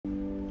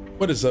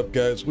What is up,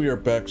 guys? We are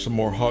back some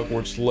more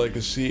Hogwarts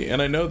Legacy,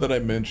 and I know that I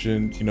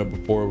mentioned,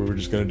 before we were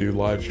just going to do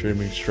live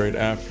streaming straight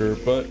after,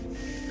 but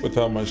with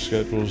how my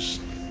schedule's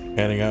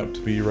panning out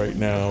to be right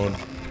now,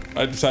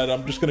 I decided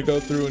I'm just going to go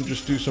through and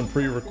just do some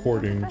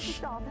pre-recordings.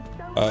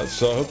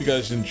 So I hope you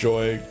guys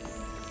enjoy.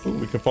 Ooh,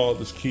 we can follow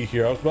this key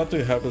here. I was about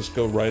to have us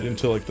go right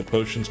into like the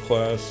potions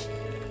class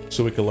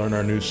so we can learn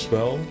our new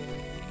spell.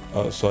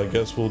 So I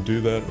guess we'll do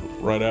that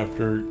right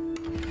after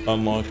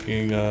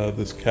unlocking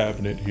this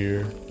cabinet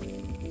here.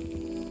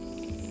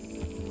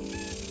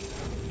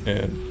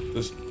 And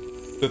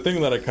the thing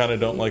that I kind of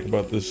don't like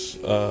about this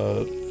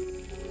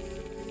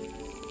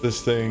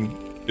this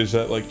thing is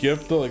that like you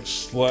have to like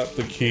slap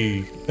the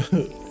key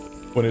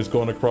when it's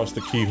going across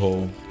the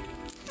keyhole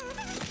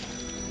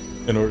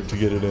in order to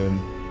get it in.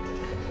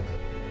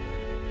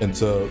 And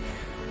so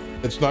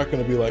it's not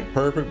going to be like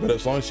perfect, but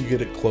as long as you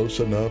get it close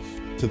enough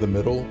to the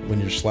middle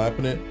when you're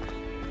slapping it,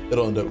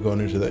 it'll end up going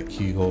into that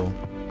keyhole.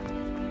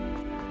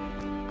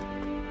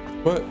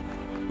 But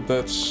with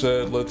that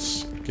said,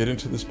 let's get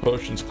into this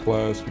potions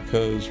class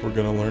because we're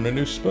going to learn a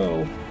new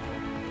spell.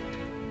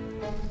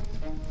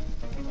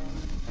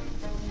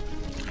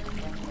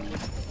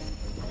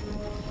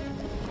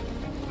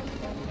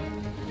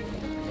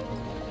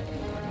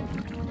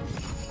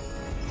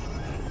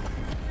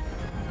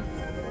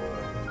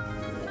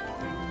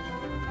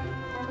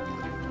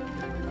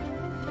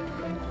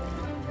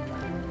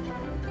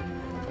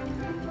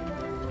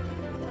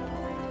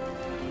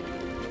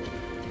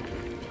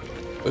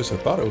 At least I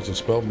thought it was a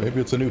spell.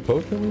 Maybe it's a new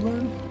potion we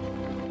learned?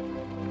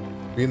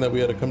 Being that we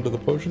had to come to the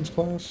potions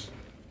class?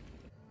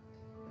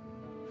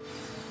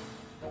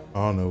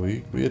 Oh no,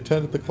 we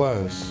attended the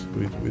class.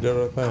 We did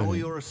our thing. How are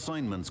your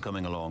assignments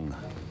coming along?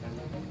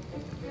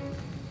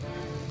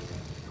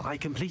 I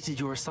completed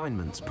your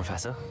assignments,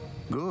 Professor.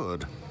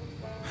 Good.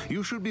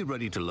 You should be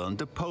ready to learn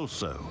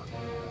Depulso.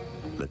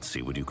 Let's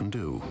see what you can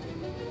do.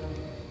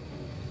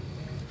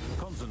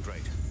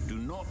 Concentrate. Do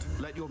not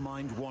let your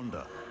mind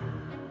wander.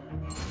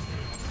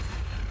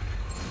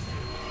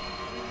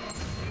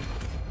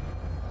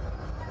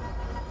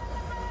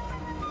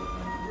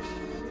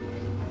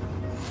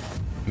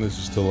 And this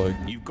is to like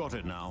You've got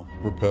it now.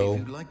 Repel. If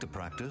you'd like to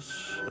practice,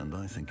 and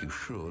I think you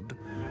should,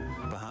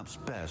 perhaps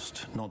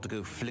best not to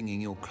go flinging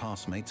your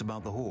classmates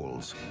about the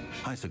halls.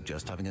 I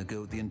suggest having a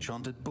go at the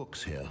enchanted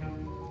books here.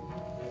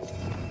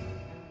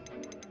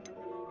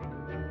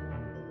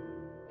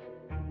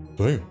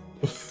 Damn.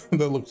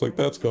 That looks like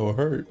that's gonna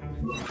hurt.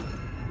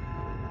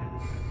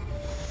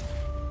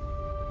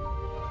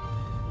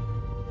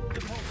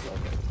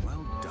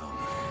 Well done.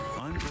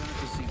 I'm glad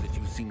to see that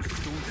you seem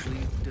staunchly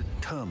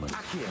determined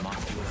to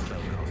master your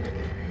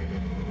spellcasting.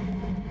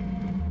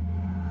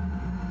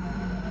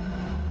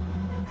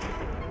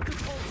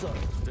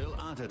 Still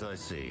at it, I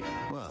see.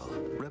 Well,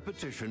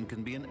 repetition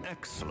can be an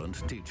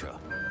excellent teacher.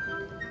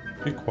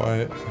 Be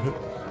quiet.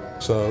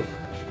 So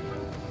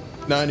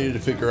now I need to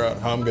figure out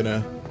how I'm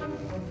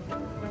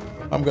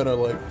gonna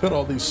like fit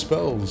all these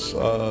spells.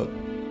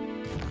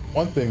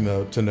 One thing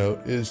though to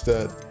note is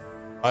that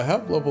I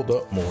have leveled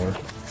up more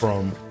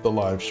from the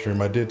live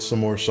stream. I did some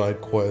more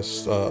side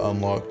quests,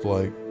 unlocked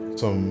like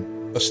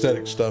some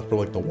aesthetic stuff for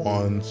like the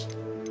wands.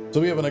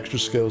 So we have an extra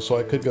skill, so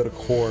I could go to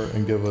core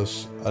and give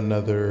us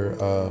another,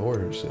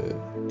 where is it?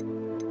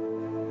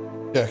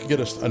 Yeah, I could get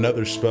us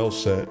another spell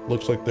set.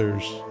 Looks like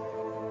there's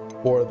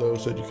 4 of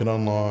those that you can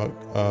unlock.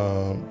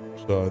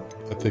 So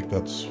I think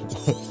that's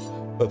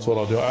that's what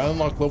I'll do. I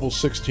unlocked level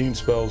 16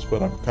 spells,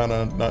 but I'm kind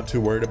of not too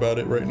worried about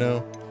it right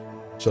now.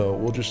 So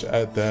we'll just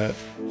add that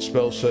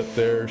spell set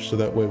there so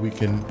that way we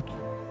can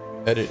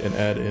edit and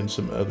add in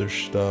some other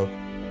stuff.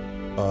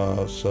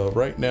 So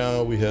right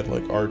now we had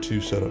like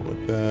R2 set up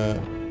with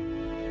that.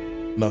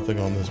 Nothing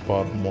on this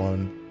bottom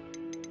one,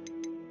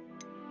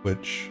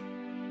 which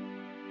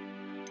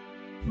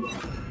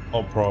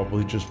I'll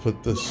probably just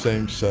put the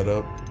same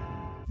setup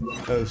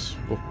as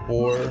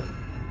before.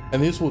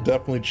 And these will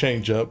definitely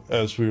change up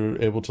as we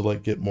were able to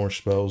like get more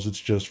spells. It's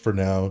just for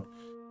now,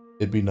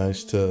 it'd be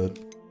nice to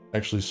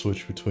actually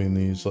switch between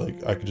these.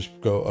 Like I could just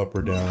go up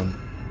or down.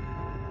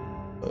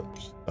 But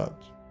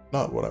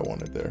not what I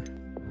wanted there.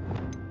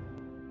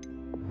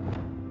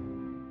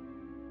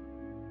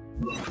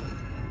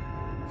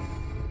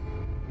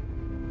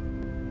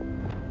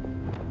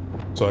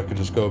 So I could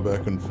just go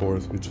back and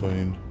forth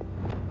between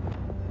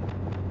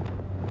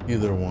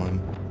either one.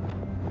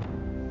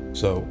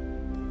 So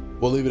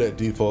we'll leave it at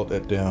default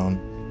at down.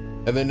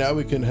 And then now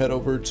we can head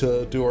over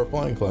to do our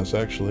flying class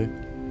actually.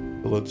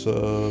 So let's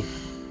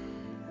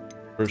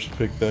first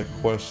pick that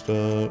quest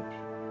up.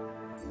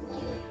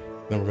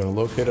 Then we're gonna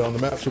locate it on the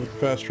map so we can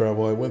fast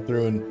travel. I went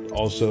through and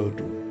also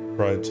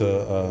tried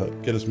to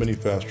get as many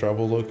fast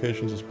travel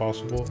locations as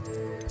possible.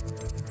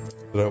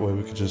 So that way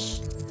we could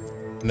just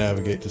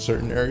navigate to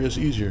certain areas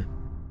easier.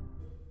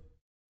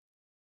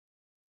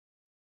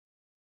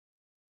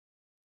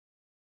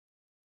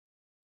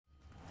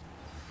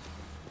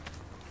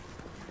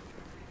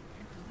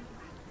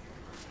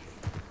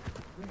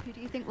 Who do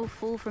you think will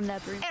fall from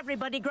their broom?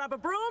 Everybody grab a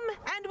broom,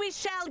 and we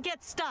shall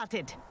get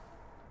started.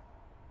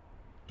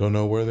 Don't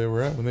know where they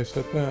were at when they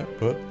said that,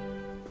 but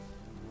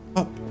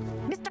up.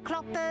 Mr.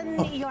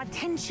 Clopton, your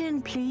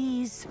attention,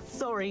 please.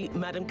 Sorry,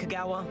 Madam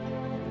Kagawa.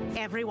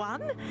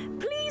 Everyone,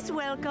 please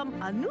welcome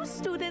a new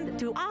student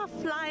to our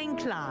flying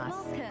class.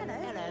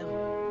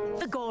 Hello.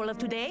 The goal of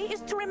today is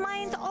to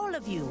remind all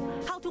of you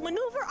how to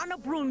maneuver on a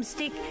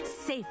broomstick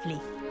safely.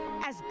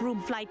 As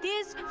broom flight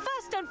is,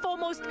 first and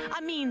foremost,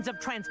 a means of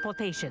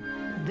transportation.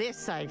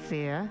 This, I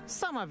fear,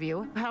 some of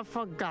you have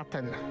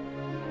forgotten.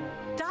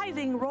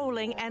 Diving,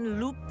 rolling, and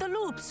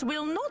loop-the-loops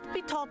will not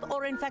be taught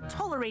or in fact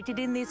tolerated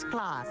in this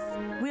class.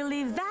 We'll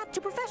leave that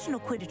to professional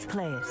Quidditch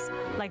players,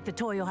 like the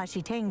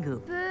Toyohashi Tengu.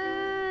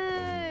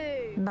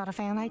 Boo! Not a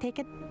fan, I take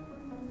it?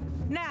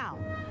 Now,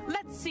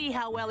 let's see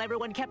how well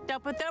everyone kept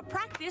up with their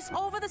practice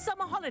over the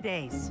summer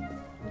holidays.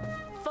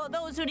 For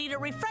those who need a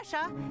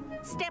refresher,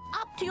 step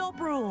up to your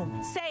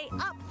broom, say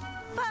up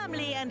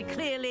firmly and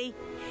clearly,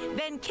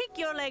 then kick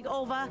your leg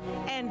over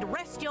and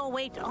rest your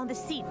weight on the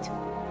seat.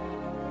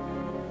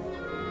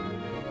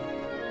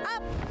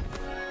 Up!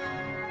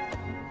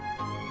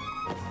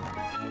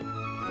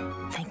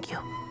 Thank you.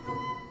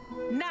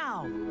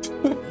 Now,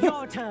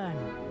 your turn.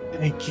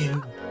 Thank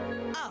you.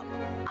 Up!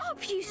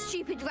 Up, you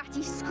stupid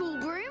ratty school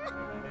broom!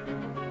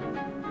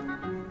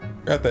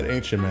 Got that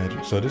ancient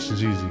magic, so this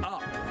is easy.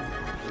 Up.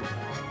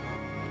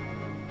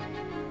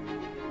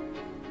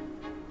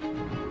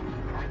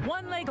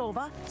 One leg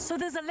over, so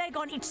there's a leg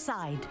on each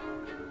side.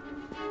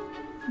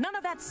 None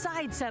of that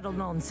side saddle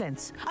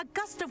nonsense. A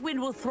gust of wind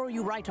will throw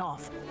you right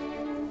off.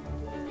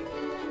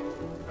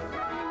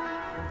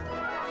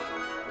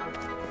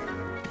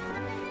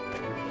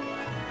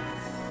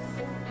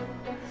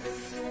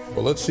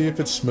 Well, let's see if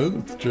it's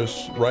smooth,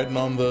 just riding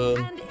on the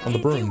And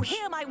if brooms. you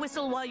hear my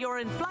whistle while you're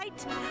in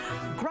flight,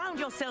 ground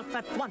yourself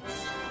at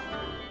once.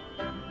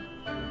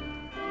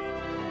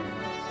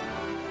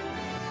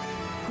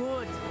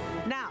 Good.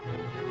 Now,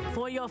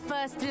 for your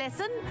first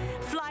lesson,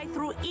 fly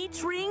through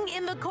each ring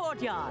in the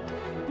courtyard.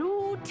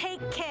 Do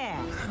take care.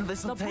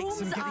 This'll The take brooms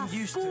some getting are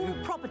used school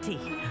to. property.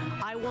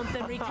 I want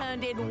them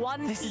returned in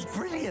one This is piece.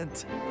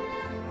 brilliant.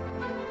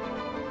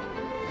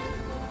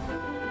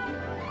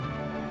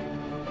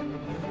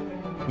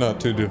 Not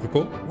too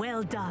difficult.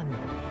 Well done.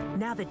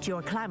 Now that you're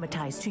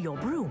acclimatized to your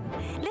broom,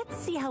 let's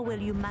see how well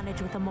you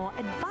manage with a more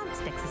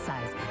advanced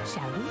exercise,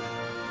 shall we?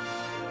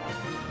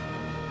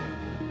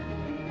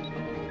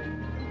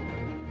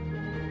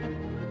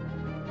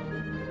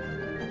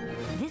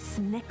 This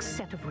next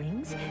set of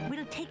rings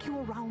will take you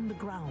around the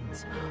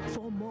grounds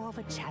for more of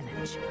a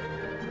challenge.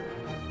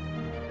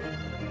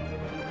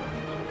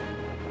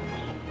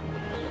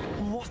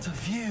 What a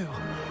view.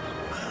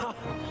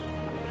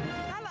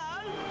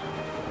 Hello.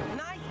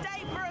 Nice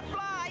day for a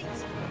flight.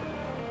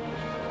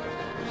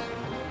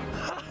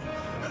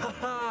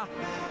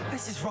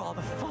 This is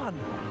rather fun.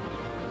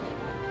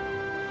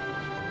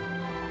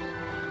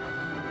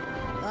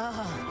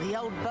 Ah, the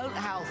old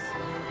boathouse.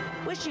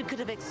 Wish you could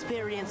have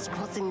experienced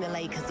crossing the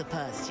lake as a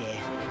first year.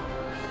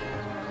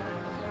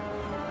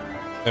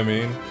 I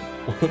mean,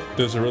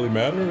 does it really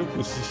matter?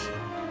 This is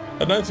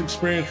a nice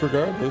experience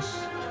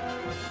regardless.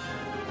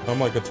 I'm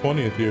like a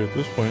 20th year at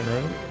this point,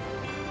 right?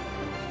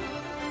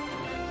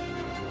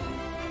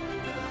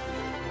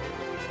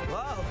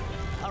 Whoa,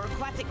 our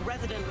aquatic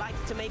resident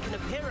likes to make an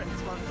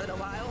appearance once in a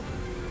while.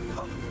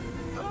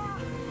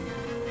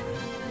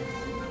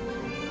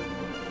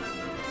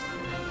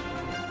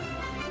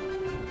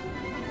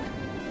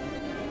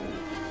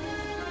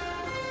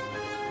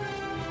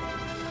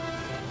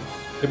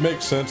 It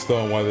makes sense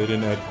though why they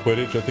didn't add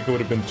Quidditch. I think it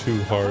would have been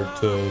too hard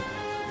to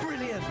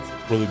Brilliant.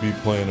 really be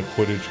playing a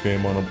Quidditch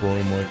game on a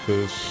broom like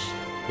this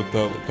with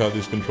how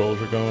these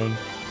controls are going.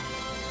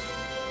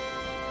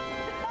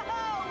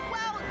 Oh,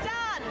 well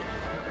done!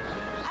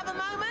 Have a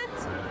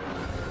moment?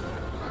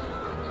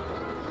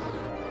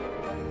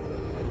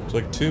 It's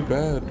like, too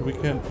bad we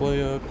can't play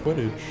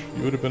Quidditch.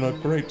 You would have been a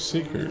great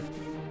seeker.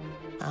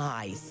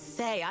 I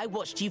say, I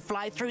watched you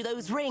fly through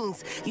those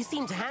rings. You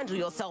seem to handle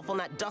yourself on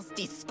that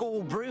dusty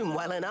school broom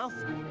well enough.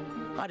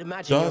 I'd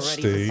imagine you're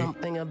ready Dusty? for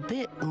something a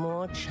bit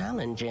more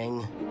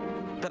challenging.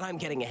 But I'm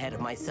getting ahead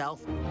of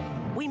myself.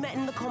 We met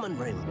in the common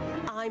room.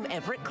 I'm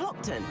Everett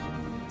Clopton.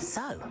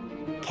 So,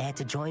 care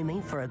to join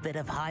me for a bit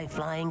of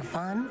high-flying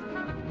fun?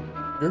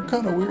 You're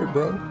kind of weird,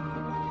 bro.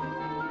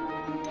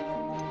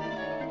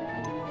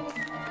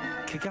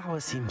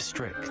 Kagawa seems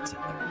strict.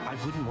 I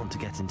wouldn't want to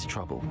get into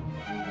trouble.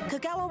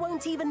 Kagawa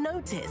won't even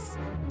notice.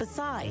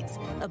 Besides,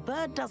 a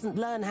bird doesn't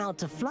learn how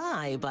to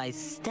fly by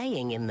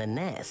staying in the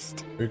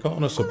nest. You're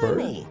calling us a Follow bird?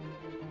 me.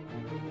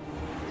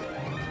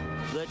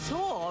 The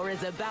tour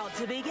is about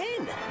to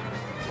begin.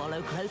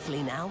 Follow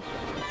closely now.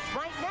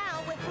 Right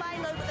now, we're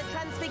flying over the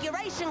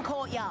Transfiguration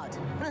Courtyard.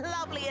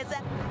 Lovely, is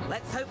it?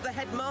 Let's hope the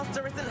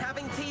headmaster isn't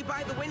having tea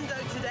by the window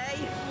today.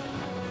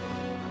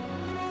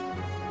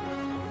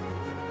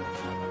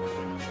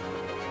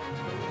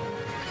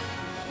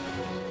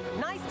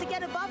 Nice to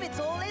get above it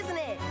all, isn't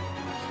it?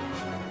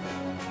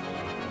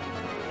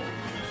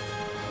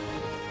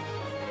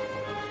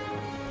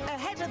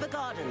 Ahead of the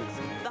gardens,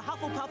 the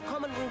Hufflepuff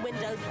common room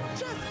windows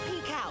just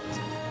peek out.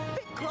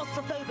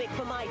 quick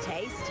for my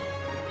taste.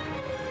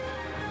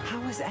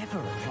 How is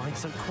Everett flying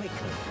so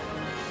quickly?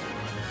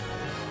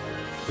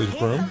 His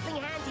Here's broom? something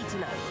handy to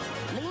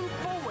know. Lean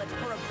forward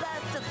for a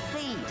burst of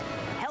speed.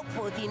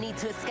 Helpful if you need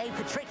to escape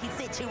a tricky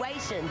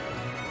situation.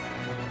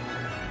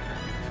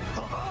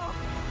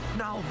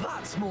 Now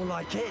that's more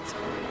like it.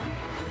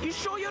 You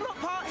sure you're not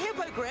part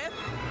hippogriff?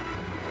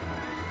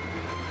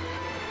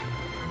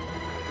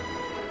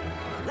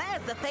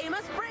 There's the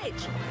famous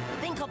bridge.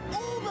 Think of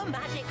all the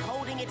magic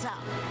holding it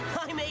up.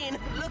 I mean,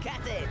 look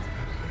at it.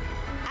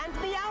 And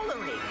the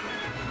owlery.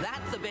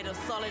 That's a bit of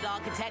solid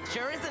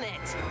architecture, isn't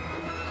it?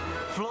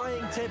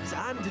 Flying tips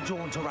and a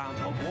jaunt around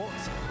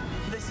Hogwarts.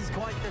 This is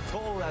quite the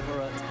tour,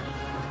 Everett.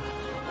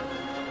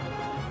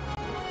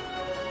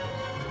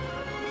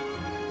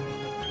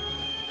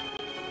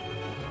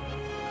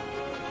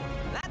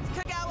 That's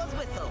Kagawa's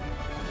whistle.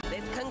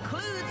 This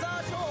concludes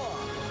our tour.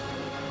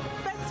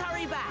 Best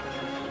hurry back.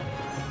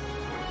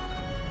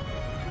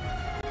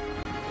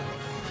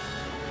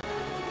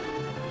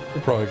 We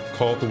probably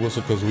called the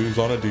whistle because we was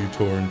on a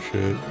detour and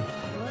shit. Looks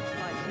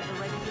like we've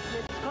already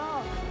dismissed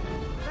class.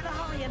 Better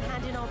hurry and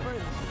hand in our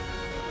brooms.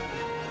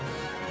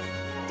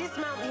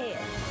 Dismount here.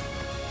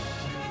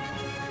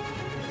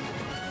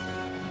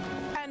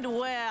 And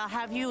where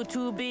have you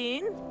two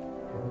been?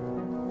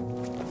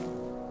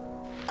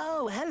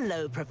 Oh,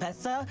 hello,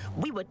 Professor.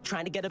 We were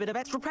trying to get a bit of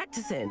extra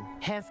practice in.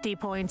 Hefty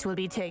points will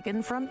be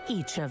taken from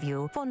each of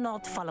you for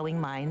not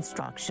following my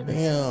instructions.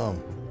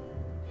 Damn.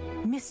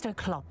 Mr.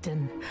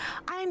 Clopton,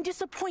 I'm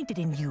disappointed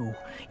in you.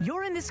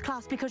 You're in this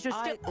class because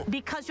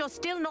you're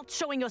still not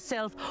showing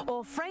yourself,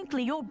 or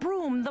frankly, your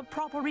broom the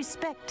proper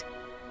respect.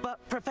 But,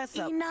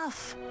 Professor...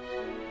 Enough.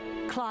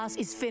 Class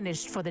is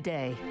finished for the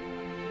day.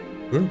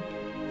 Ooh.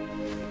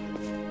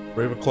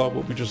 Ravenclaw,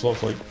 what we just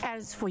lost like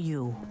As for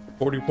you,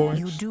 40 points.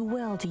 you do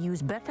well to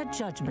use better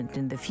judgment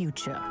in the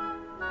future.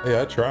 Hey,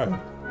 I tried.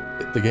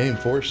 The game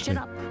forced me. Chin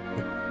up.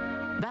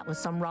 That was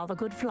some rather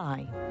good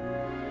flying.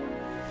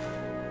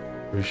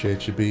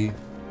 Appreciate you, B.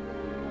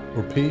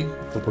 Or P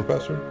for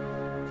Professor.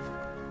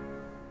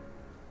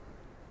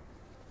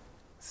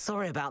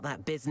 Sorry about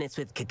that business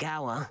with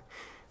Kagawa,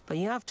 but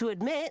you have to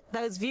admit,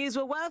 those views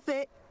were worth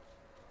it.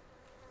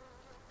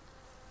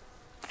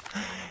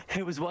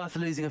 It was worth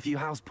losing a few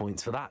house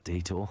points for that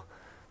detour.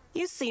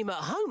 You seem at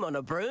home on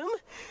a broom.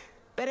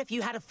 Bet if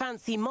you had a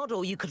fancy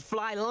model, you could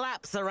fly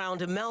laps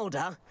around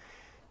Imelda.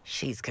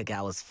 She's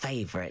Kagawa's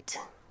favorite.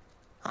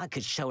 I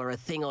could show her a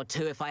thing or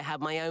two if I had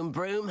my own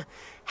broom.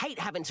 Hate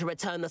having to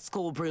return the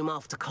school broom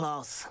after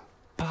class.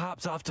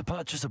 Perhaps I have to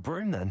purchase a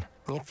broom then.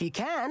 If you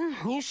can,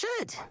 you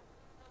should.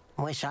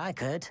 Wish I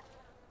could.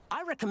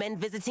 I recommend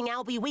visiting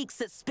Albie Weeks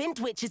at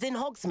Spintwitches in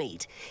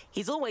Hogsmeade.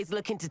 He's always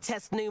looking to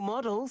test new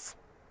models.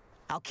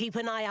 I'll keep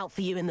an eye out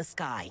for you in the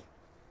sky.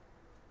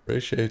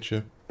 Appreciate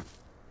you.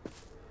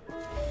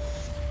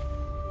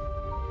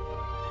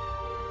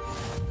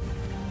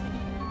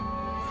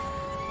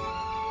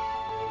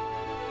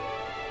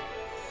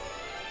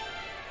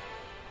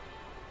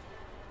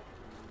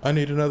 I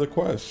need another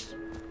quest.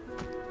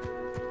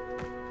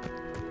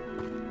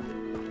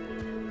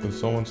 Did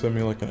someone send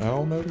me like an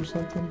owl note or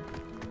something?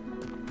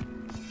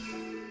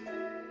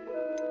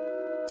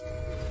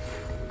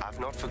 I've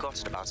not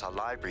forgotten about our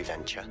library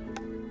venture.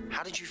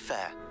 How did you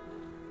fare?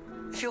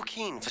 If you're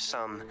keen for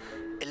some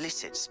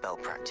illicit spell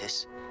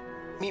practice,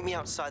 meet me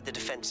outside the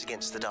Defense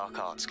Against the Dark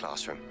Arts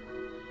classroom.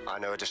 I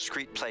know a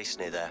discreet place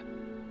near there.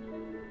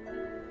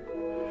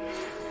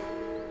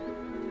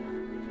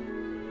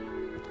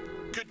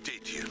 Good day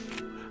to you.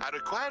 I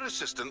require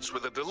assistance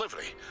with a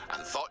delivery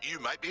and thought you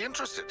might be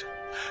interested.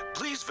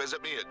 Please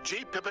visit me at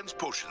J. Pippin's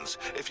Potions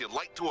if you'd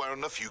like to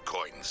earn a few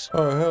coins.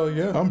 Oh, hell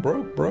yeah. I'm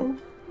broke, bro.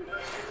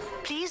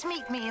 Please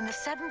meet me in the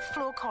 7th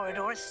floor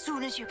corridor as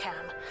soon as you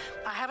can.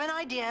 I have an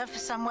idea for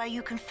somewhere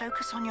you can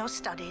focus on your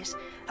studies,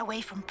 away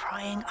from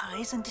prying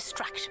eyes and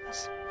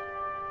distractions.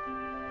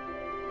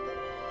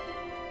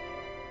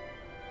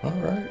 All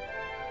right.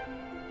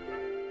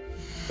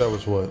 That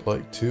was what,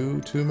 like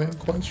two main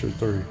quests or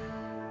 3?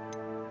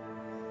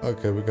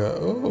 Okay, we got,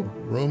 oh,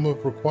 Room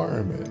of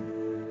Requirement.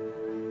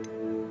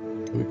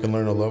 We can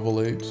learn a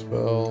level 8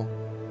 spell.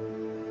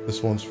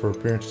 This one's for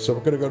appearances. So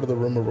we're gonna go to the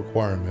Room of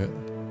Requirement.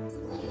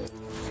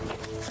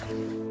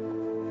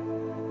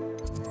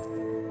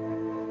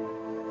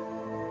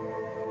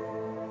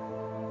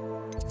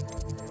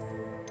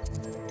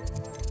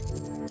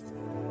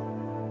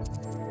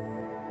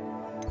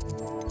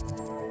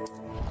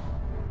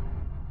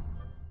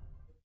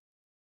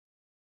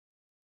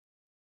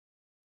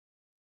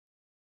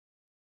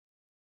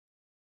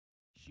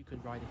 You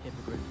could ride a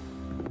hippogriff.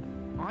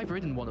 I've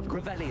ridden one of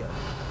Revelio.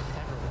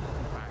 several,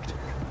 in fact.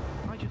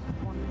 I just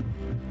wonder.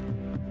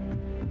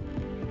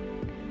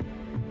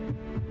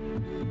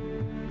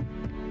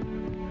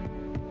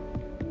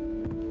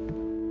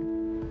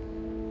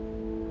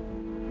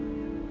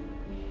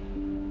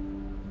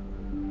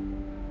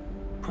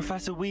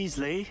 Professor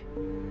Weasley?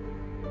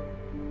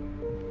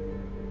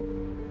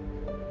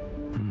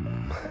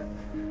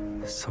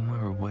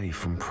 Somewhere away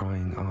from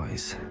prying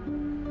eyes.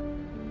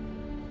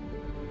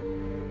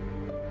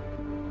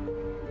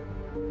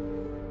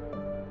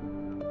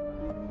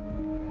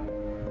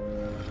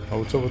 Oh,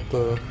 what's up with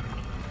the...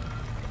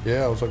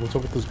 Yeah, I was like, what's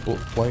up with this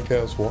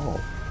blank-ass wall?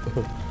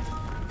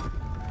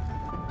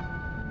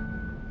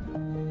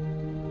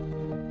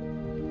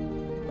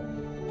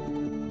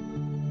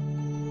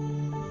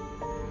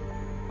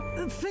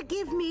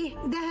 Forgive me,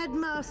 the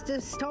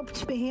headmaster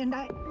stopped me and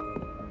I...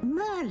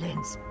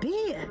 Merlin's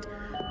beard.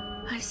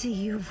 I see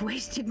you've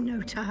wasted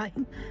no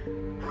time.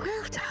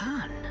 Well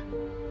done.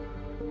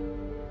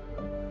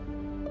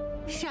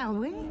 Shall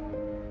we?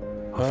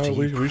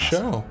 We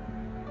shall.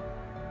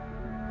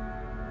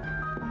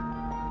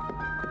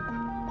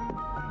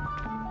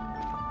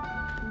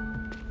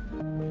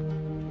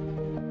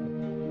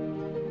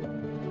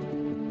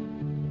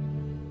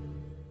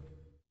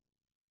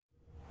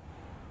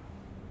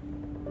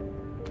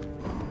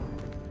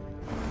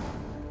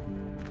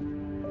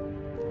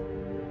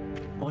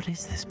 What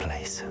is this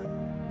place?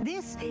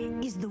 This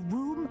is the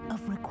Room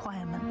of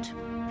Requirement.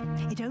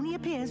 It only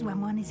appears when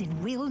one is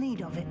in real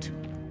need of it.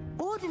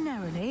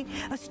 Ordinarily,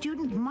 a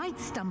student might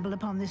stumble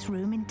upon this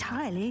room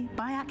entirely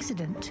by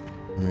accident.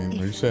 I mean,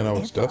 are you saying I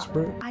was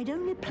desperate? I'd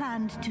only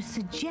planned to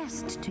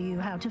suggest to you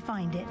how to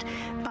find it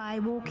by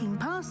walking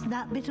past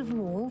that bit of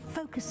wall,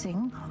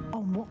 focusing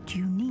on what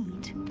you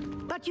need.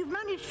 But you've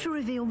managed to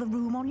reveal the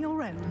room on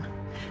your own.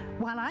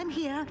 While I'm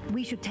here,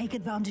 we should take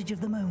advantage of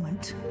the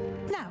moment.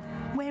 Now,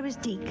 where is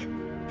Deke?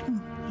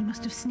 He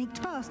must have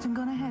sneaked past and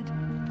gone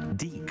ahead.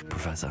 Deke,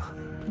 Professor.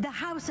 The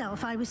house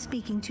elf I was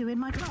speaking to in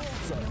my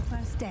class on your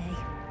first day.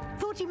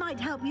 Thought he might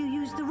help you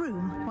use the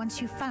room once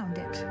you found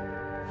it.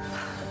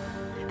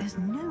 There's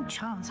no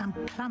chance I'm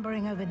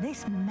clambering over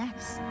this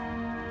mess.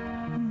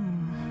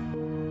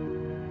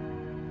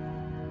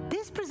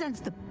 This presents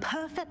the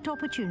perfect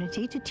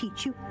opportunity to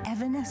teach you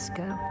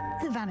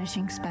Evanesco, the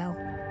vanishing spell.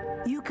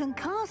 You can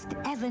cast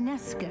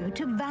Evanesco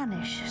to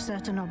vanish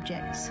certain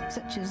objects,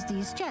 such as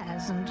these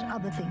chairs and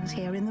other things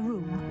here in the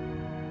room.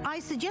 I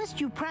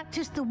suggest you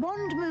practice the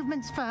wand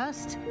movements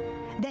first,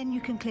 then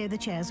you can clear the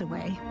chairs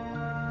away.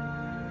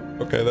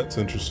 Okay, that's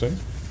interesting.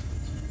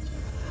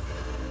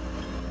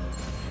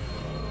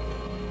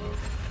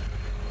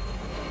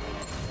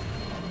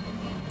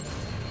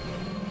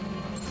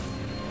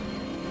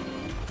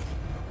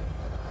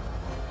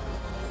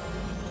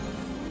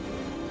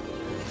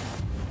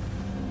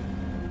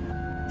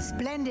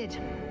 Splendid.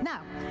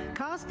 Now,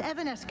 cast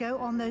Evanesco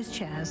on those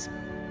chairs.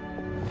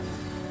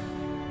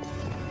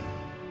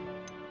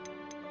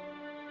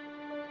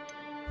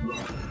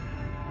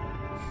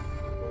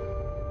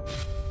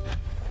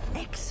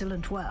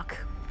 Excellent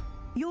work.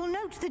 You'll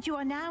note that you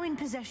are now in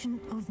possession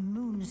of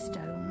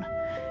Moonstone.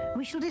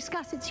 We shall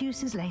discuss its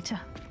uses later.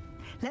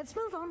 Let's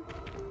move on.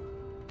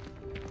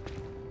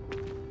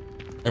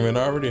 I mean,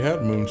 I already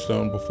had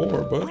Moonstone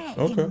before, but Where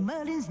okay. in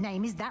Merlin's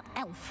name is that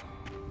elf?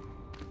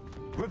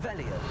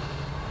 Revelio.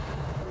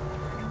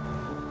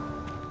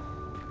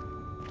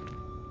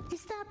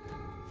 Is that...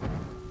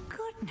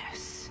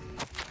 Goodness.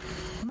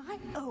 My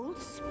old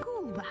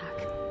school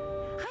bag.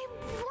 I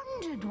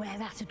wondered where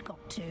that had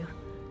got to.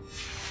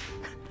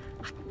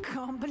 I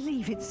can't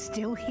believe it's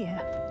still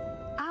here.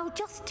 I'll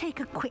just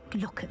take a quick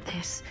look at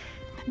this.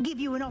 Give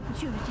you an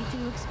opportunity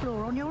to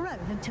explore on your own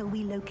until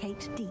we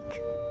locate Deke.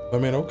 I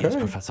mean, okay. Yes,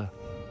 Professor.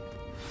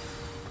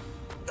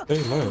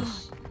 Hey,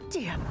 Les.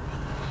 Dear,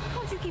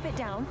 can't you keep it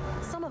down?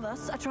 Some of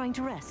us are trying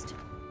to rest.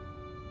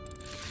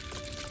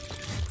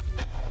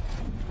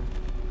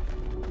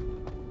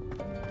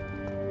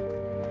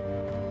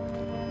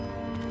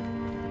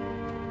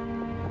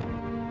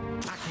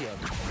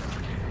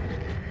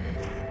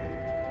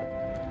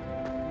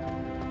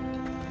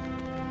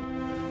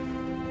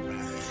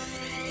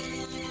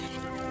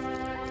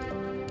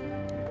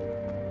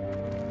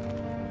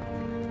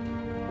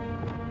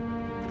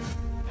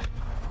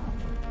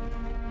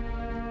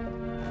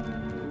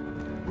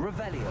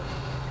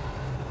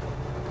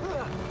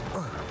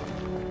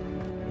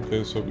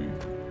 Okay, so we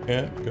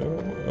can't go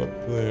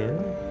up there.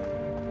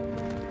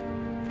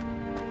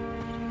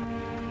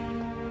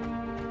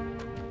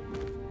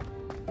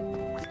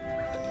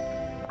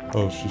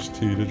 Oh, it's just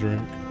tea to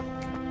drink.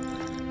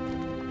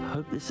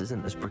 Hope this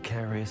isn't as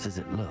precarious as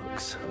it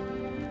looks.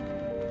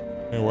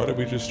 Hey, why did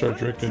we just start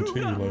drinking tea?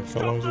 Like,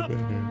 how long has it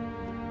been here?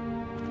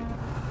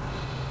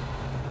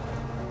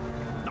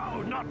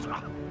 No, not...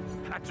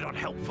 that's not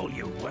helpful,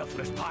 you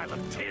worthless pile of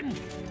tin.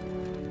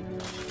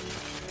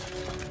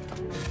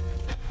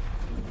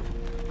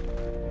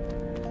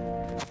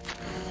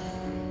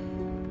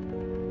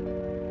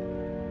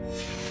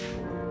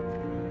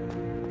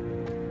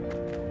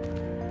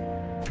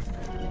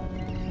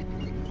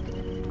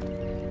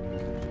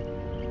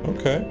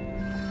 Okay.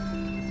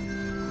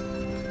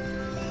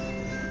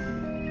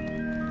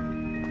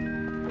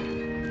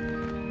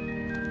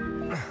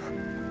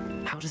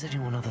 How does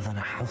anyone other than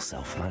a house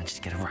elf manage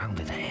to get around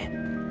in here?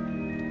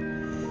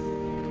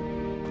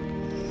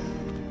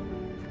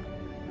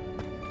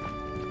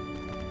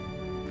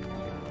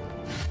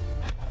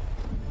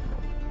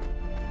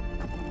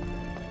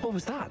 What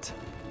was that?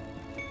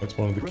 That's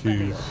one of the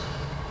keys.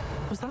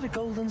 Was that a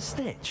golden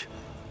stitch?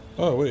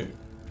 Oh, wait.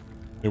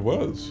 It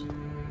was.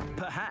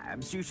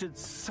 Perhaps you should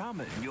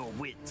summon your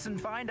wits and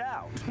find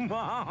out.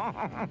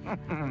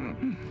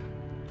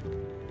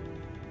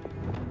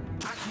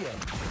 Accio.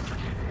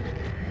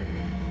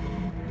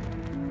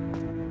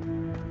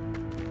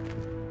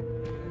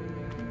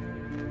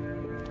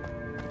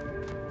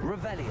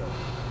 Revelio.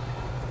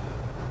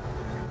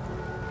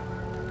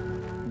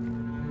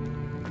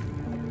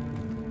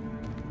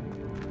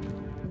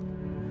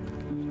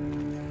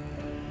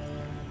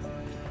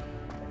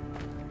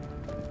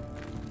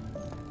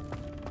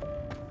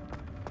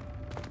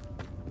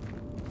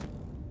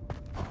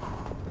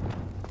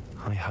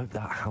 I hope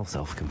that house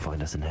elf can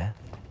find us in here.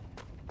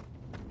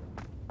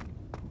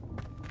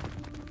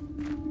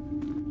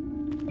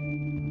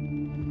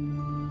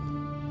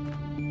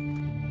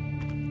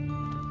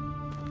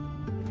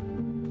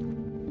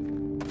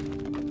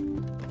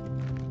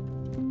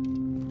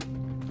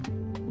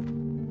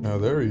 Now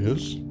there he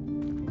is.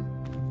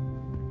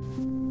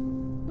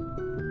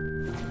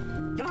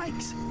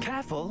 Yikes!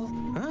 Careful!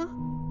 Huh?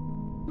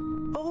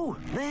 Oh,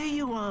 there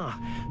you are.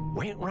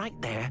 Wait right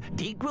there.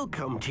 Deke will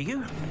come to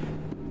you.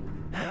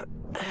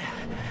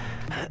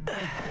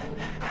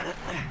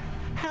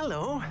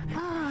 Hello.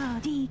 Ah,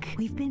 Deke,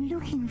 we've been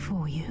looking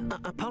for you.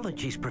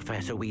 Apologies,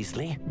 Professor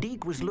Weasley.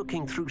 Deke was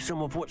looking through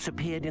some of what's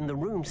appeared in the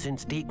room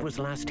since Deke was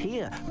last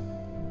here.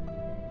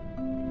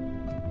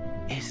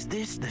 Is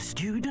this the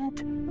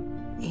student?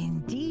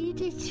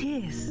 Indeed it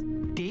is.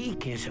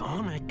 Deke is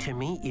honored to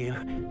meet you.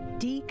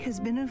 Deke has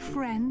been a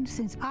friend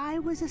since I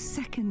was a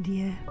second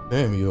year.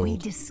 Damn, you. We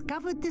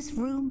discovered this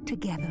room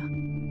together.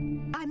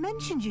 I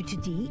mentioned you to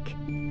Deke.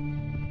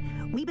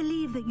 We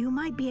believe that you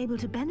might be able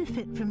to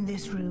benefit from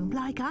this room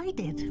like I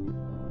did.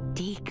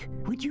 Deke,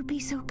 would you be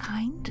so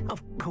kind?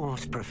 Of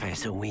course,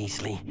 Professor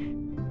Weasley.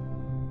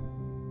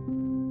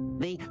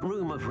 The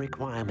Room of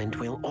Requirement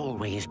will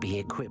always be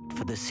equipped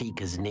for the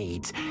Seeker's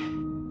needs.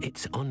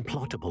 It's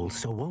unplottable,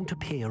 so won't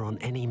appear on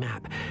any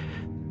map.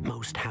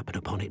 Most happen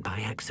upon it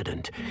by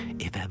accident,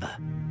 if ever.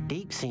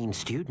 Deke's seen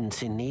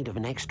students in need of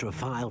an extra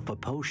file for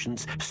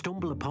potions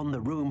stumble upon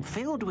the room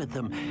filled with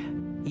them.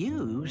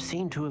 You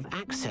seem to have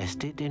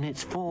accessed it in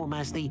its form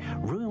as the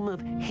Room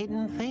of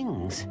Hidden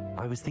Things.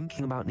 I was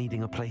thinking about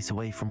needing a place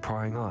away from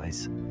prying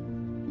eyes.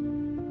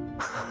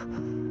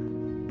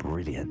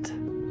 Brilliant.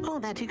 Oh,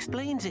 that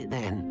explains it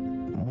then.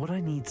 What I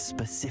need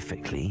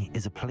specifically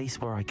is a place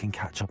where I can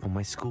catch up on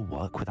my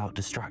schoolwork without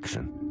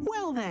distraction.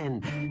 Well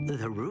then,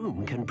 the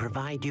room can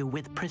provide you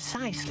with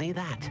precisely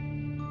that.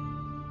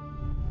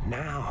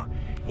 Now,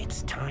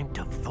 it's time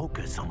to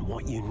focus on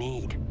what you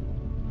need.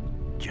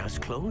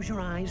 Just close your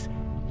eyes.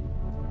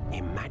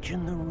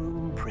 Imagine the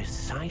room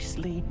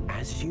precisely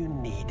as you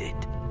need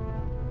it.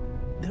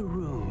 The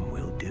room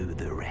will do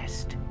the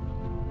rest.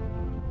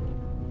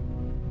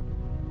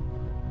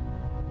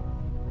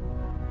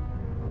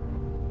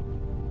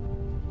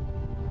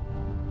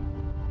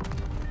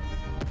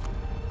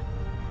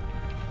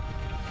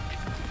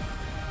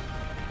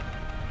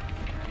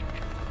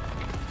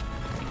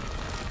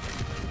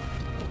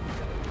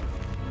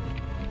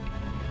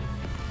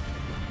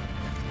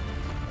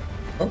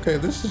 Okay,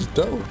 this is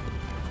dope.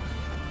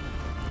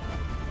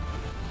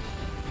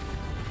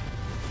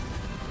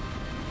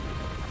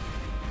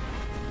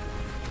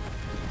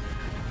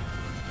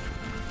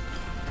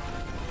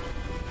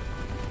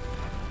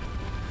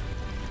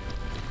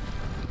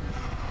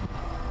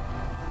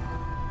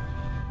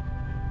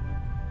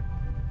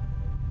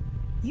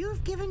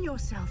 You've given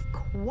yourself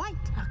quite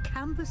a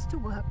canvas to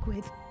work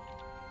with.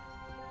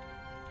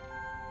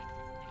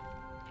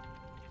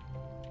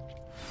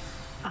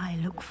 I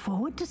look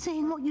forward to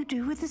seeing what you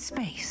do with the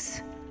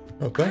space.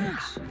 Oh,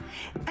 thanks.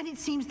 And it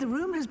seems the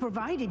room has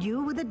provided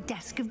you with a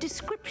desk of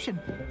description.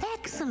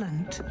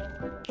 Excellent.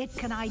 It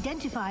can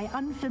identify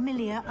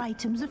unfamiliar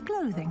items of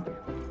clothing.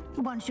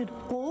 One should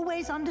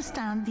always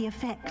understand the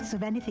effects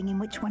of anything in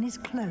which one is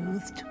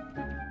clothed.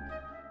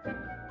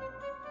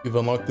 You've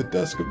unlocked the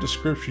desk of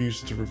description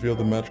used to reveal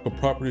the magical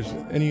properties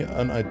of any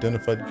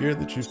unidentified gear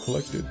that you've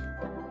collected.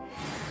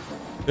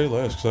 Say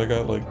less, because I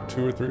got like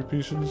 2 or 3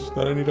 pieces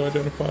that I need to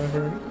identify,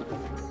 right?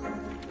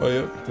 Oh,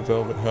 yep, the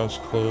velvet house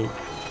cloak,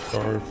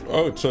 scarf.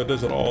 Oh, so it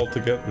does it all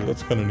together.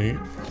 That's kind of neat.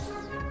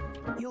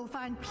 You'll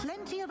find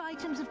plenty of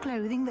items of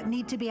clothing that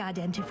need to be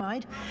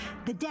identified.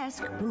 The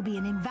desk will be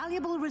an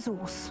invaluable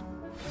resource.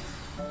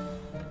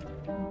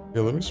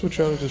 Yeah, let me switch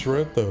out of this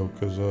red though,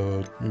 because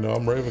you know,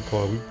 I'm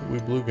Ravenclaw. We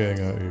blue gang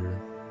out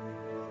here.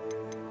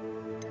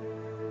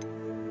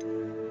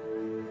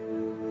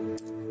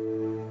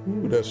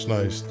 Ooh, that's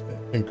nice.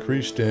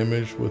 Increased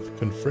damage with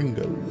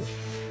Confringo.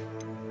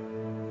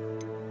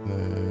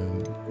 And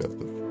then got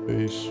the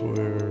face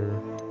wear.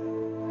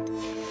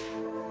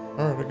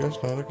 Alright, I guess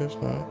not, I guess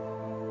not.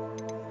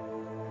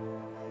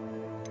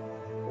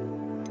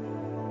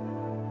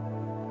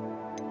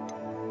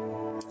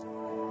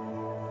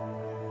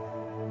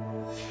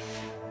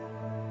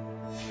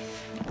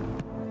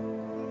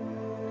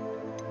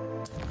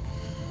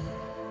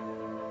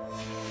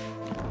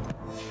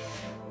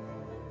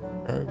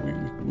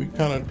 Alright, we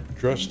kind of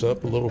dressed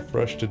up a little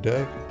fresh to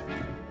death.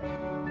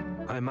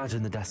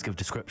 imagine the desk of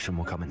description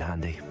will come in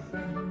handy.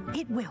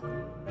 It will.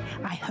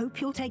 I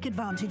hope you'll take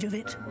advantage of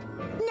it.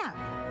 Now,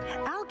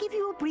 I'll give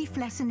you a brief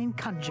lesson in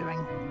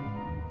conjuring.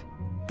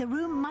 The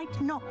room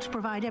might not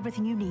provide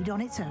everything you need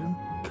on its own.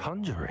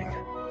 Conjuring?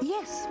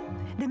 Yes,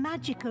 the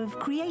magic of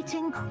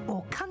creating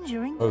or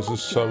conjuring. Oh, is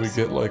this how we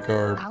get like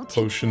our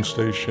potion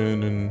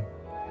station and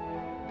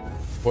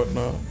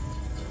whatnot?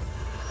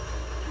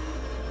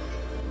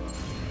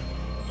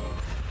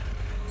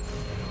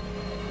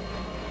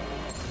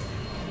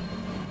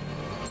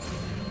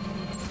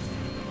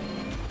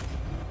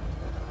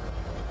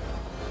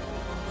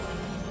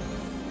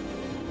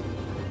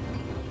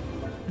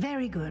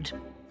 Very good.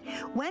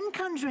 When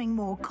conjuring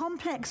more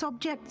complex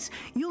objects,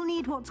 you'll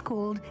need what's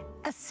called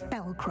a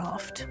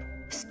spellcraft.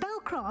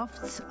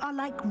 Spellcrafts are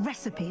like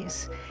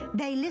recipes.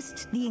 They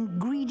list the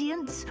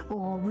ingredients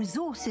or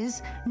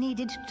resources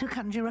needed to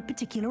conjure a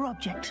particular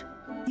object.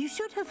 You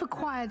should have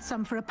acquired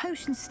some for a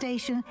potion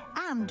station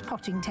and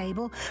potting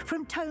table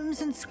from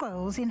tomes and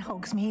scrolls in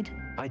Hogsmeade.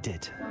 I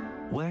did.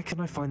 Where can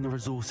I find the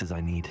resources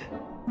I need?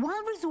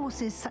 While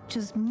resources such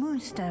as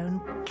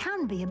moonstone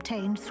can be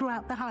obtained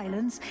throughout the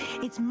Highlands,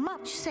 it's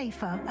much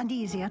safer and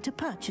easier to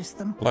purchase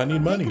them. Well, I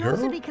need money, They can girl.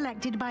 also be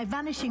collected by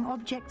vanishing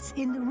objects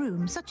in the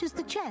room, such as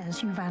the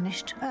chairs you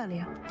vanished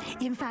earlier.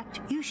 In fact,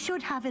 you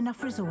should have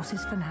enough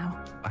resources for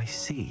now. I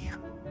see.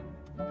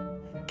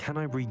 Can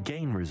I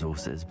regain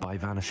resources by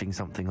vanishing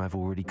something I've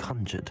already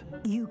conjured?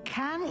 You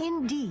can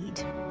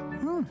indeed.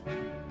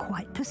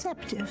 Quite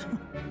perceptive.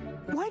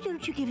 Why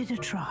don't you give it a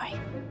try?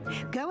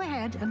 Go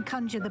ahead and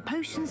conjure the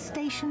potion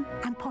station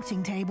and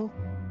potting table.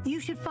 You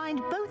should find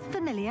both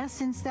familiar,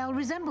 since they'll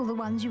resemble the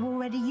ones you've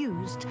already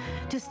used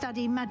to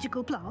study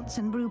magical plants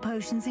and brew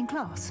potions in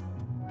class.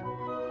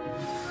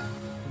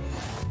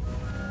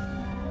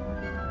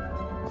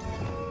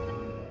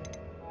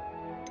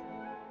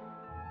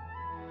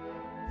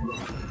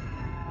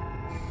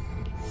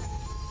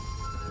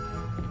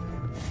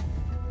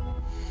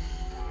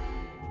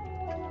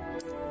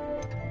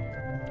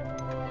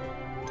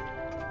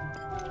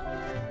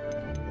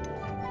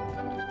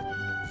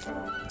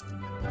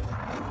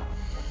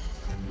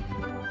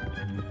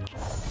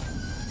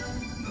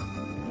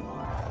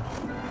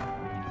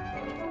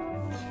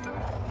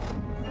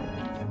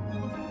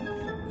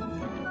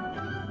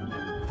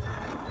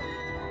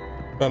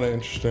 Kind of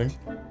interesting.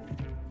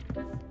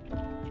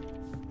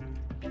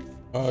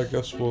 I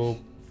guess we'll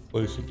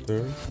place it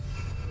there.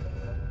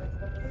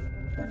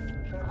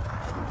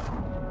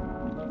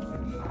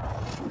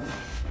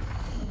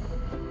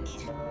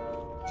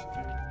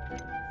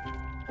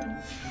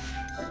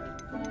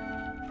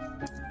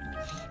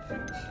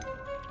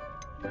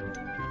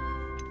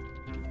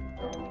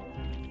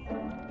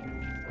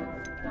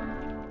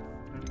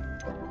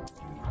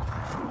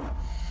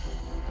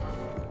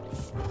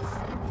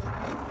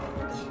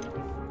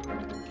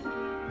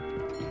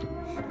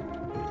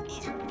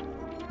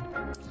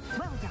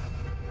 Well done.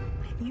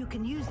 You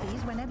can use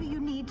these whenever you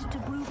need to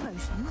brew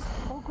potions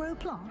or grow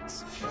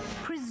plants.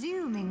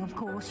 Presuming, of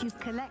course, you've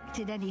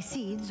collected any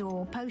seeds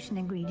or potion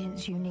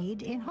ingredients you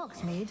need in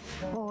Hogsmeade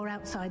or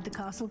outside the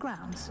castle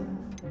grounds.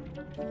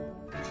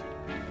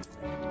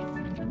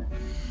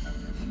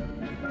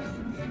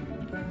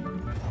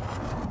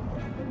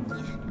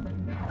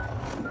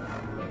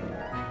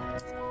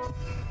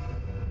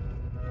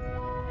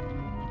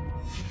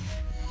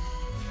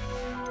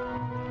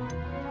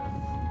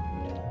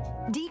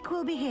 Deke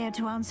will be here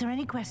to answer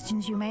any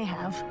questions you may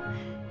have.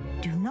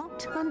 Do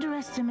not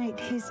underestimate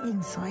his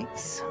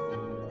insights.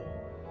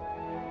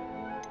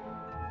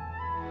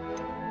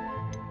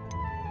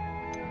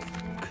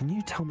 Can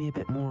you tell me a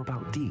bit more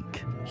about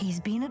Deke? He's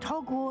been at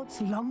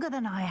Hogwarts longer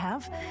than I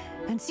have,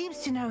 and seems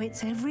to know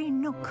its every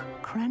nook,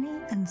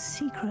 cranny, and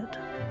secret.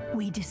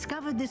 We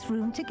discovered this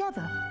room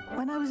together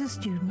when I was a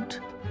student.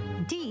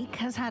 Deke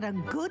has had a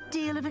good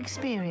deal of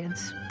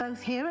experience,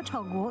 both here at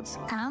Hogwarts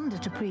and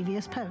at a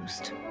previous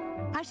post.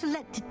 I shall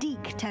let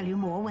Deke tell you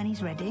more when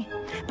he's ready,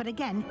 but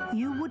again,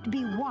 you would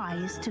be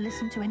wise to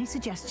listen to any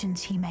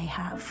suggestions he may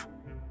have.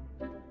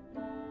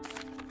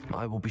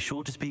 I will be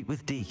sure to speak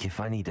with Deke if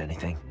I need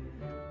anything.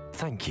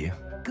 Thank you.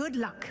 Good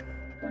luck.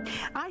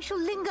 I shall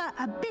linger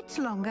a bit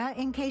longer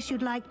in case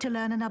you'd like to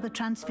learn another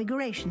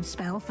transfiguration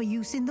spell for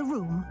use in the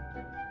room.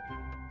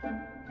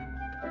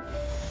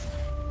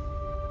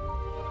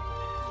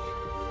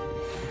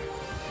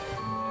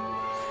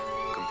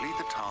 Complete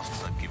the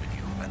tasks I've given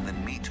you, and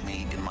then meet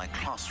me in my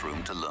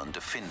classroom to learn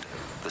Defender,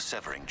 the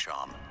severing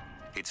charm.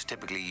 It's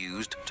typically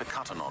used to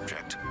cut an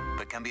object,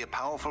 but can be a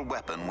powerful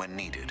weapon when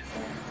needed.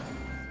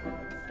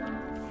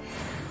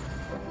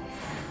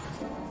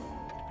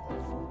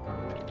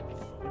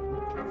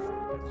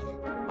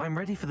 I'm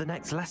ready for the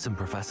next lesson,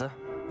 Professor.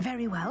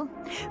 Very well.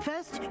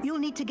 First, you'll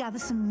need to gather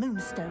some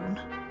moonstone.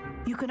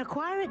 You can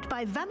acquire it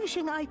by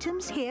vanishing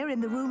items here in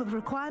the Room of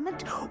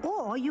Requirement,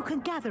 or you can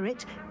gather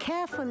it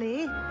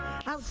carefully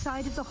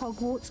outside of the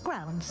Hogwarts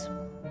grounds.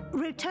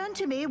 Return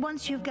to me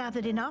once you've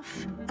gathered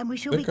enough, and we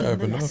shall I think I begin have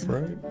the enough,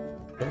 lesson.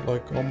 right? Got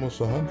like almost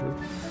 100.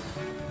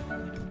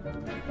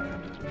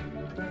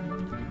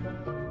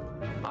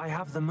 I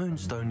have the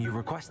moonstone you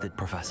requested,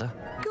 Professor.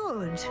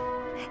 Good.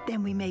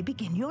 Then we may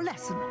begin your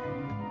lesson.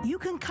 You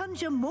can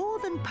conjure more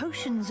than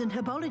potions and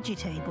herbology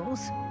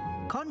tables.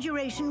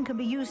 Conjuration can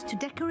be used to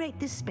decorate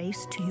this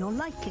space to your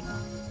liking.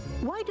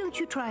 Why don't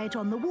you try it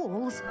on the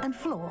walls and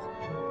floor?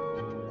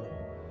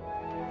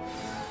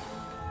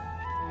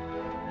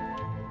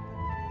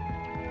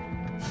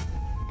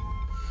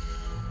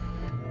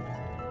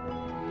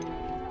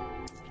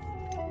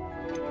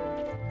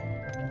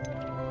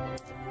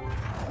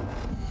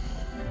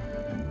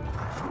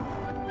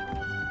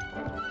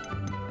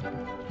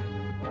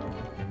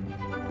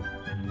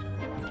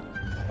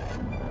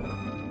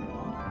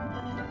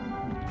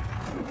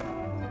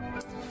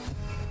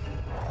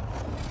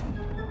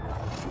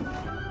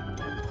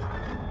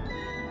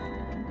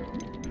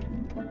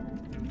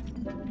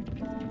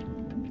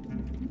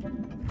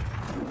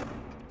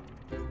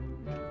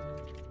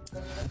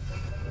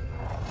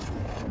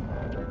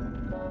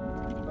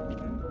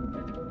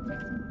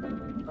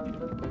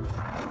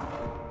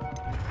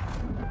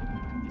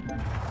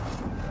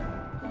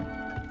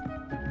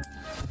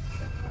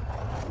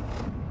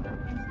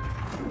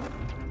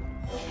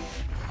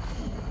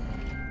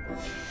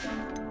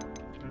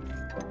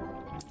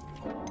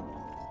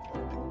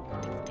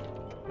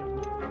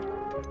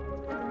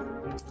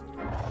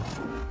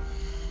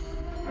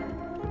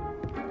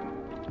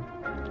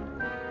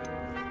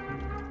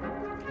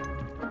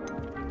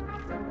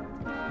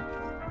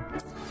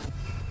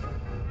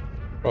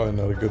 Probably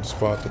not a good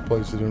spot to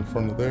place it in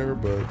front of there,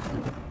 but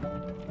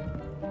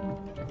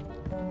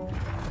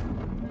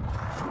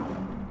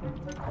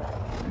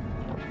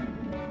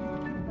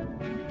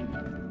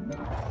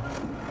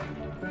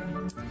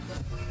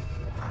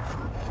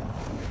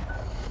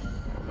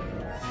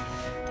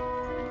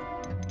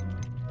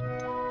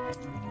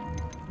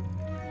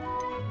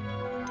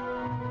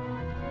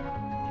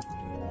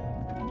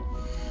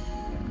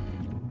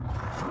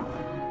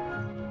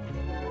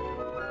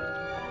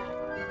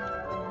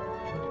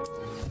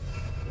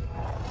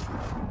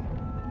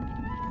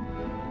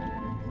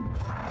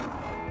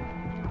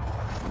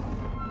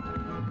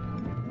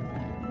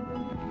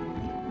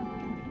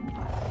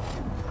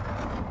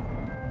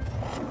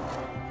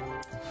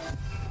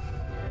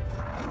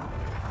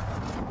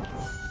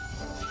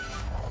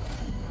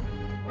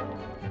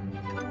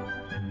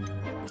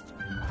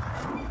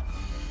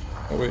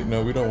oh wait,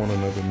 no, we don't want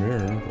another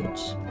mirror.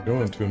 That's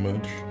doing too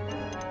much.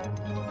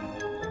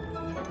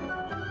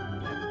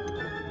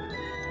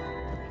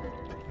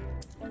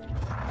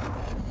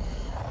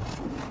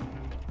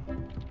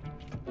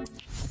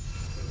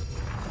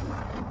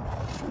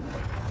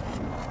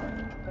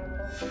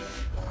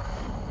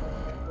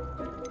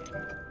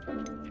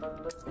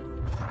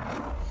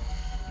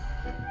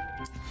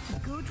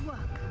 Good work.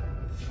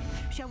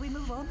 Shall we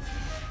move on?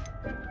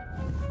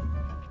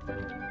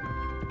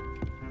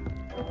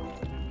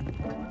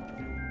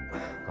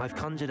 I've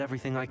conjured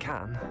everything I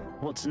can.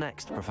 What's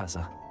next,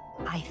 Professor?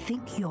 I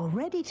think you're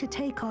ready to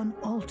take on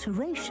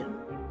alteration.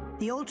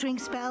 The altering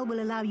spell will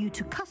allow you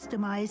to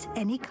customize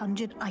any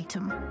conjured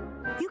item.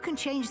 You can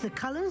change the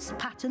colors,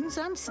 patterns,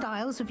 and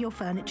styles of your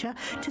furniture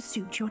to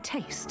suit your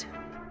taste.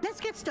 Let's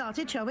get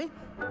started, shall we?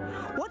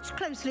 Watch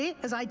closely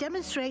as I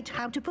demonstrate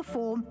how to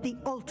perform the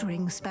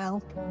altering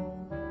spell.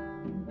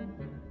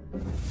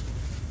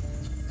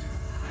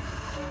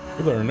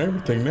 We learn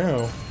everything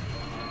now.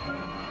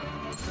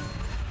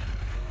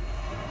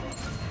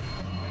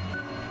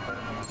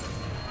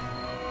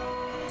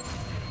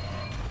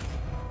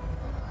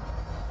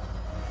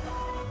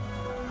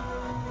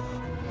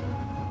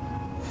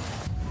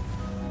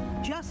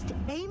 Just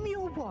aim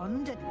your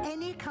wand at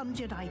any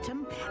conjured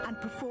item and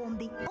perform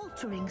the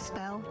altering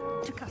spell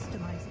to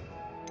customize it.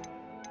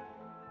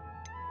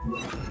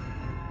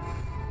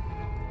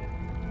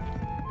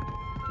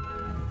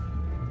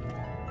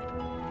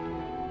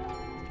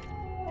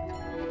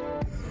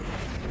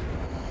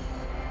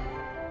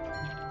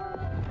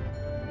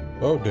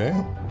 Oh,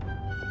 damn.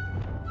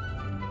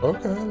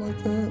 Okay, I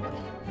like that.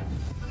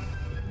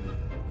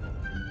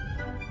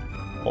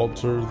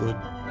 Alter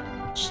the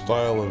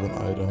style of an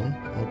item.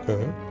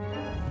 Okay.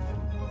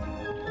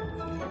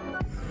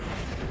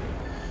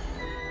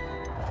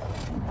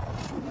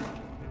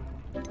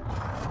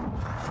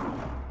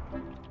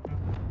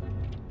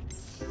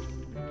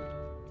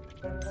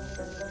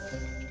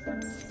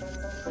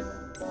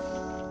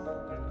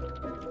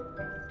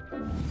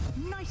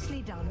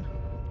 Nicely done.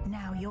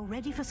 Now you're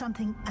ready for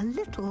something a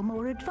little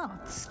more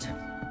advanced.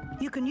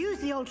 You can use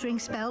the altering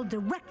spell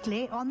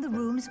directly on the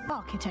room's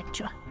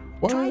architecture.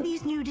 What? Try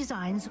these new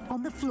designs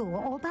on the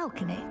floor or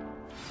balcony.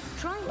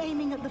 Try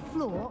aiming at the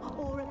floor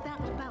or at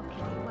that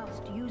balcony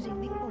whilst using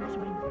the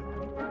altering.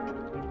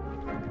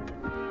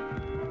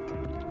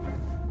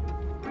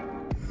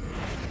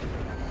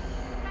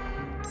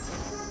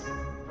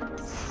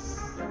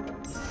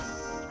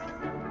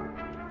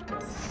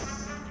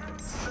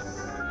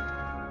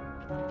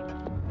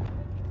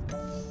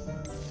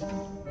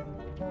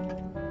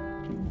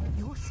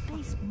 Your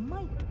space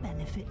might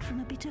benefit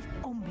from a bit of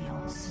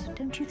ambiance,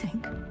 don't you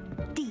think?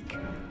 Deke,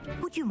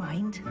 would Would you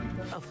mind?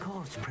 Of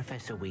course,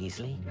 Professor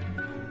Weasley.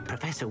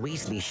 Professor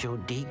Weasley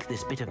showed Deke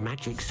this bit of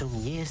magic some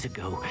years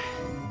ago.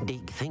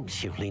 Deke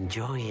thinks you'll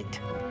enjoy it.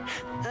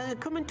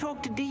 Come and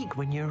talk to Deke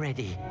when you're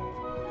ready.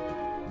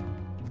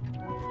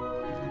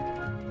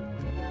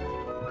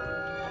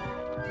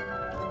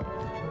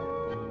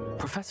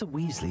 Professor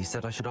Weasley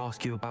said I should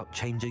ask you about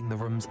changing the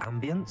room's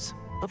ambience?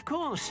 Of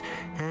course.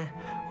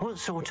 What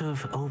sort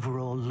of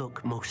overall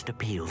look most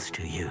appeals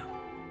to you?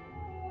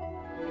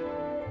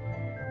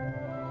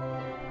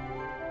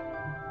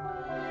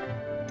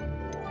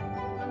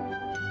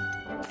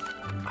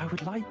 I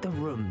would like the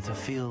room to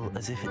feel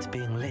as if it's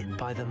being lit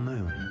by the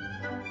moon.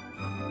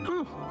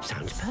 Oh,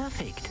 sounds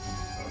perfect.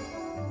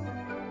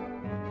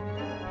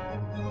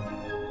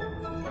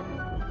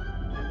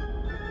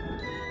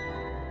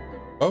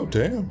 Oh,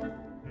 damn.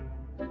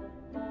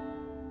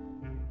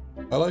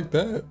 I like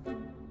that.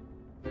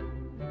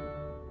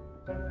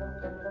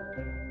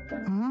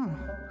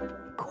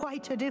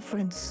 Quite a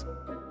difference.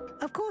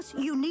 Of course,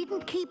 you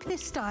needn't keep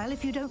this style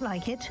if you don't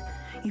like it.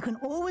 You can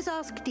always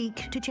ask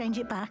Deke to change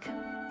it back.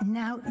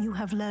 Now you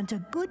have learned a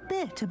good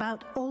bit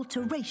about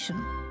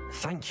alteration.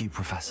 Thank you,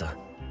 Professor.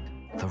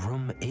 The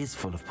room is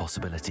full of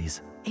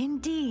possibilities.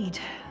 Indeed.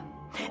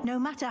 No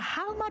matter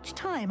how much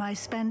time I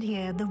spend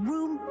here, the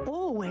room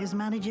always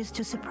manages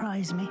to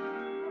surprise me.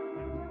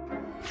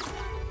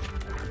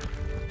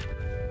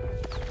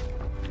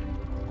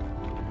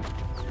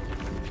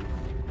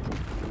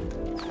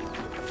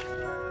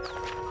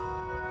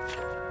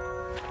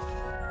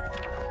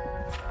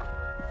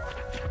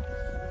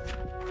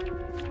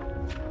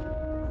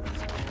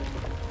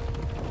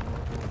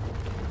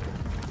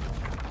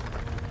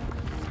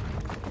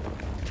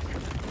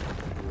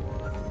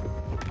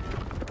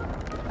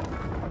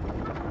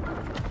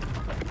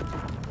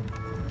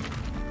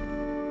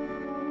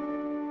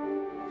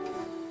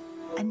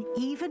 An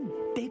even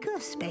bigger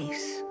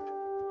space.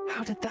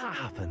 How did that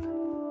happen?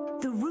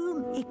 The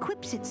room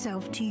equips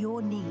itself to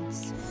your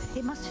needs.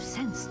 It must have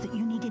sensed that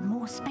you needed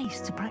more space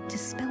to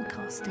practice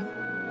spellcasting.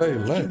 Hey,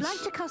 If let's. you'd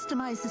like to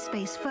customize the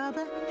space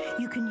further,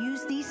 you can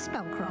use these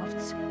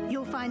spellcrafts.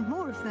 You'll find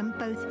more of them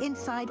both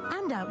inside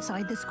and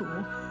outside the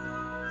school.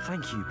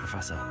 Thank you,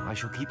 Professor. I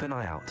shall keep an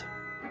eye out.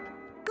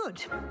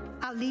 Good.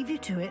 I'll leave you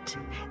to it.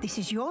 This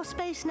is your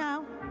space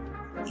now.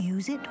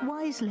 Use it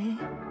wisely.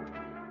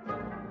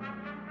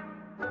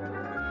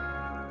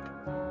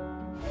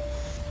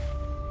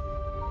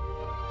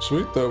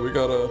 Sweet though, we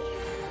got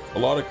a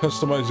lot of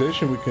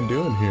customization we can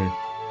do in here,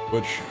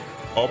 which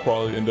I'll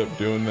probably end up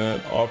doing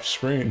that off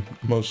screen,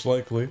 most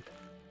likely.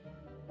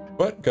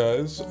 But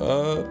guys,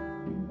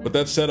 with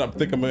that said, I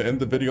think I'm gonna end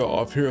the video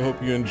off here. I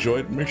hope you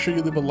enjoyed. Make sure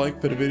you leave a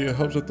like for the video, it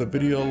helps with the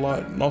video a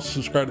lot, and also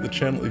subscribe to the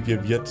channel if you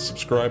have yet to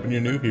subscribe and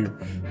you're new here.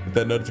 Hit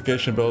that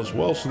notification bell as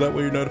well, so that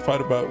way you're notified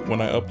about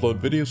when I upload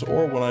videos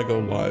or when I go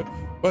live.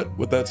 But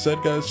with that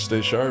said, guys,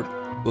 stay sharp.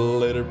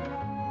 Later.